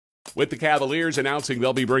With the Cavaliers announcing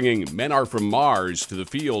they'll be bringing Men Are From Mars to the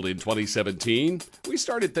field in 2017, we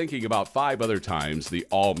started thinking about 5 other times the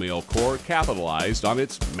all-male core capitalized on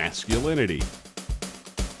its masculinity.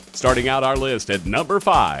 Starting out our list at number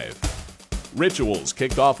 5. Rituals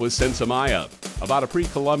kicked off with Sensamaya, about a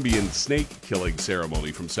pre-Columbian snake-killing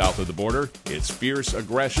ceremony from south of the border. Its fierce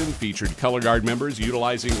aggression featured color guard members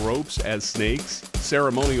utilizing ropes as snakes,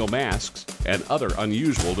 ceremonial masks, and other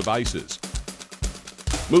unusual devices.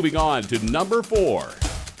 Moving on to number 4.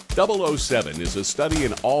 007 is a study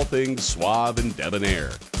in all things suave and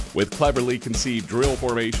debonair. With cleverly conceived drill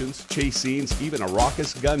formations, chase scenes, even a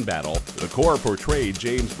raucous gun battle, the Corps portrayed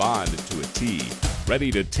James Bond to a T, ready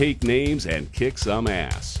to take names and kick some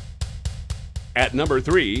ass. At number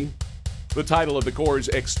 3, the title of the Corps'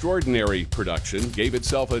 extraordinary production gave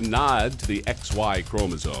itself a nod to the XY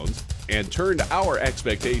chromosomes and turned our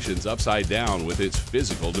expectations upside down with its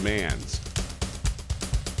physical demands.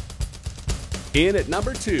 In at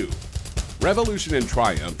number 2, Revolution and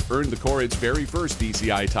Triumph earned the Corps its very first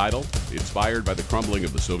DCI title, inspired by the crumbling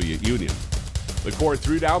of the Soviet Union. The Corps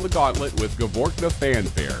threw down the gauntlet with Gavorkna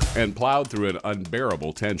fanfare and plowed through an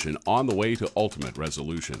unbearable tension on the way to ultimate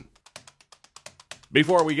resolution.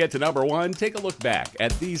 Before we get to number 1, take a look back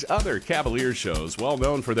at these other Cavaliers shows well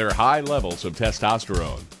known for their high levels of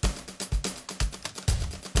testosterone.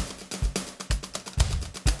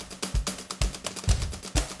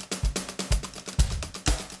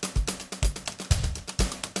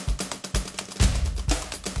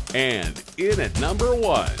 And in at number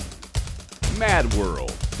 1, Mad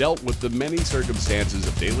World dealt with the many circumstances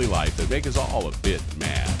of daily life that make us all a bit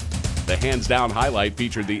mad. The hands-down highlight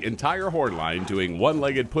featured the entire horde line doing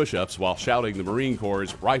one-legged push-ups while shouting the Marine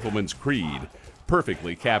Corps' Rifleman's Creed,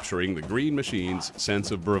 perfectly capturing the Green Machine's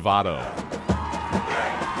sense of bravado.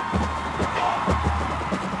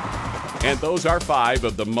 And those are 5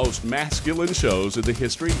 of the most masculine shows in the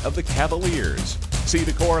history of the Cavaliers. See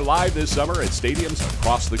the Corps live this summer at stadiums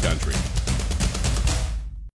across the country.